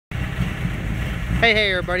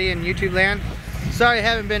Hey everybody in YouTube land. Sorry I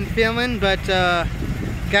haven't been filming, but got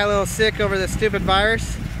a little sick over the stupid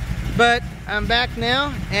virus. But I'm back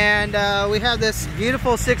now, and we have this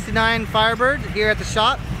beautiful 69 Firebird here at the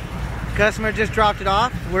shop. Customer just dropped it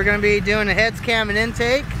off. We're going to be doing a heads cam and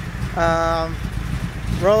intake,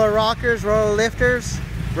 roller rockers, roller lifters,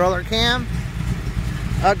 roller cam,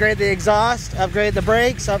 upgrade the exhaust, upgrade the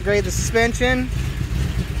brakes, upgrade the suspension.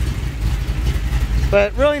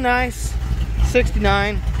 But really nice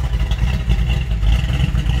 69.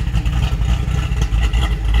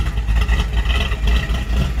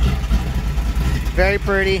 Very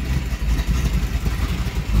pretty.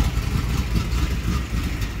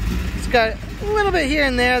 It's got a little bit here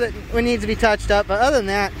and there that needs to be touched up, but other than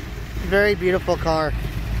that, very beautiful car.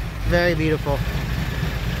 Very beautiful.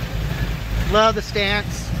 Love the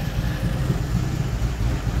stance.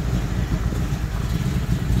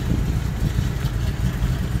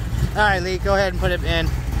 Alright, Lee, go ahead and put it in.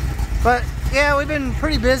 But yeah, we've been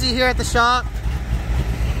pretty busy here at the shop.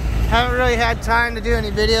 Haven't really had time to do any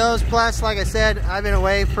videos. Plus, like I said, I've been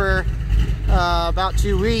away for about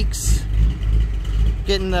 2 weeks,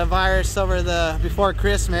 getting the virus over before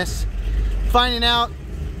Christmas. Finding out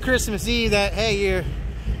Christmas Eve that, hey, you're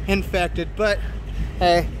infected. But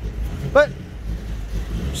hey,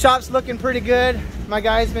 shop's looking pretty good. My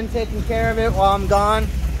guy's been taking care of it while I'm gone.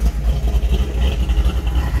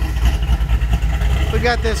 We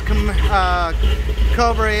got this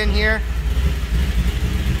Cobra in here.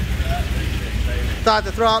 Thought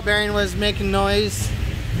the throwout bearing was making noise.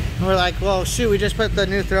 We're like, well, shoot, we just put the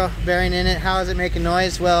new throwout bearing in it. How is it making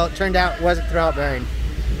noise? Well, it turned out it wasn't throwout bearing.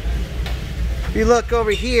 If you look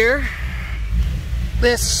over here,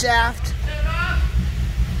 this shaft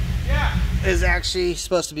is actually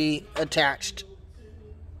supposed to be attached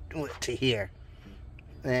to here.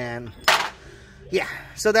 And yeah,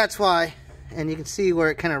 so that's why. And you can see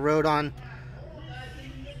where it kind of rode on.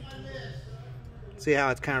 See how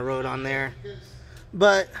it's kind of rode on there.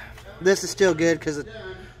 But this is still good because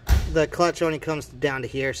the clutch only comes down to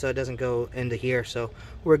here, so it doesn't go into here. So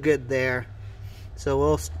we're good there. So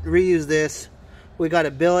we'll reuse this. We got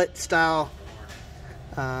a billet style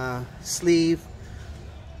sleeve.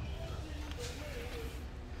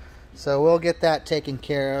 So we'll get that taken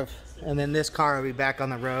care of. And then this car will be back on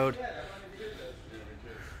the road.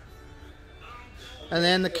 And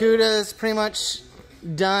then the CUDA is pretty much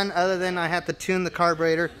done, other than I have to tune the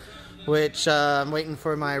carburetor, which I'm waiting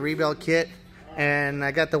for my rebuild kit. And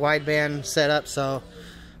I got the wideband set up, so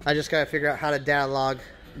I just got to figure out how to data log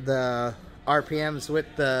the RPMs with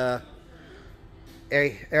the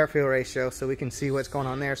air-fuel ratio so we can see what's going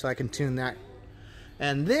on there, so I can tune that.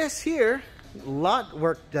 And this here, a lot of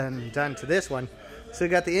work done to this one. So we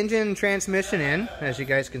got the engine and transmission in, as you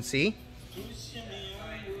guys can see.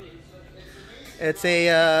 It's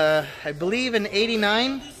a, I believe an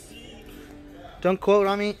 89. Don't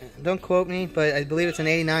quote me, but I believe it's an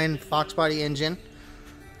 89 Fox body engine.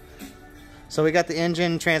 So we got the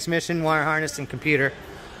engine, transmission, wire harness, and computer.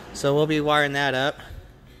 So we'll be wiring that up.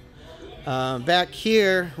 Back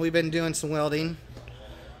here, we've been doing some welding.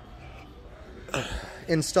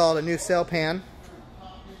 Installed a new cell pan.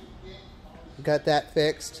 Got that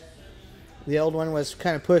fixed. The old one was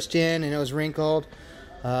kind of pushed in and it was wrinkled.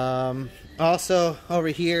 Also, over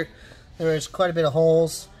here, there was quite a bit of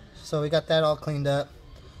holes, so we got that all cleaned up.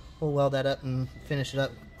 We'll weld that up and finish it up,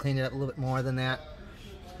 clean it up a little bit more than that.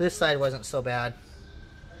 This side wasn't so bad.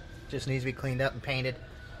 Just needs to be cleaned up and painted.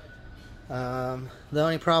 The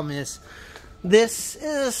only problem is, this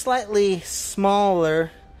is slightly smaller,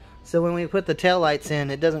 so when we put the taillights in,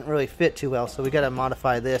 it doesn't really fit too well, so we got to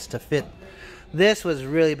modify this to fit. This was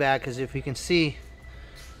really bad, because if you can see,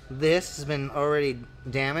 this has been already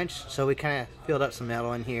damaged, so we kind of filled up some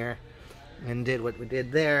metal in here and did what we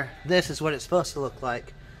did there. This is what it's supposed to look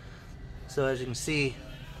like. So as you can see,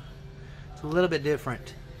 it's a little bit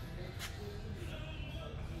different.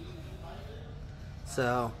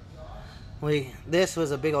 So this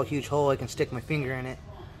was a big old huge hole. I can stick my finger in it.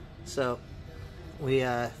 So we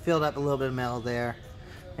filled up a little bit of metal there,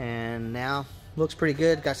 and now looks pretty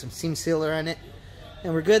good. Got some seam sealer on it,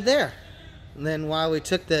 and we're good there. And then while we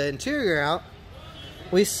took the interior out,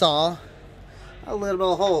 we saw a little bit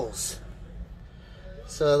of holes.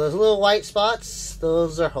 So those little white spots,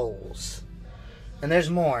 those are holes. And there's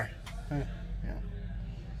more. Yeah.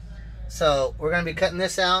 So we're going to be cutting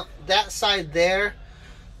this out. That side there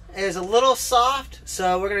is a little soft,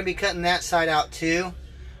 so we're going to be cutting that side out too.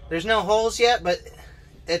 There's no holes yet, but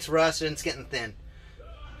it's rusted and it's getting thin.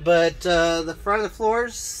 But the front of the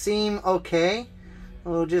floors seem okay.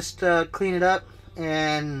 We'll just clean it up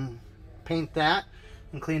and paint that.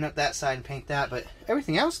 and clean up that side and paint that, but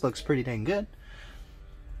everything else looks pretty dang good.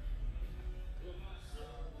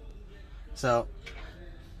 So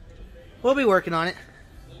we'll be working on it.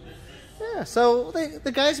 Yeah, so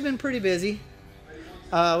the guys have been pretty busy.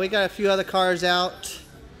 We got a few other cars out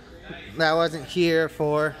that I wasn't here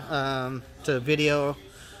for to video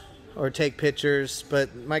or take pictures,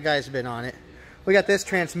 but my guys have been on it. We got this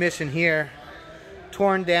transmission here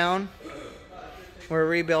torn down. We're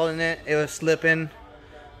rebuilding it. It was slipping.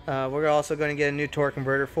 We're also going to get a new torque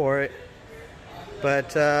converter for it.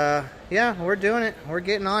 But yeah, we're doing it. We're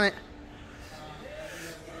getting on it.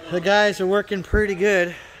 The guys are working pretty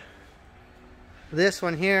good. This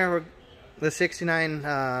one here, the 69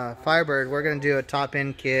 Firebird, we're going to do a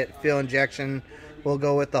top-end kit, fuel injection. We'll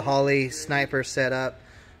go with the Holley sniper setup,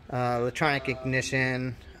 electronic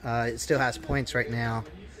ignition. It still has points right now.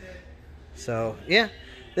 So yeah,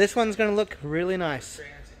 this one's going to look really nice.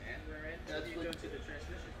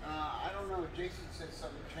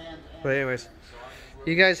 But anyways,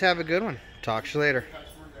 you guys have a good one. Talk to you later.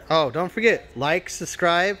 Oh, don't forget, like,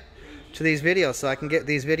 subscribe to these videos so I can get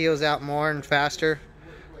these videos out more and faster.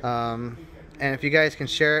 And if you guys can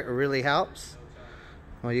share it, it really helps.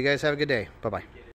 Well, you guys have a good day. Bye-bye.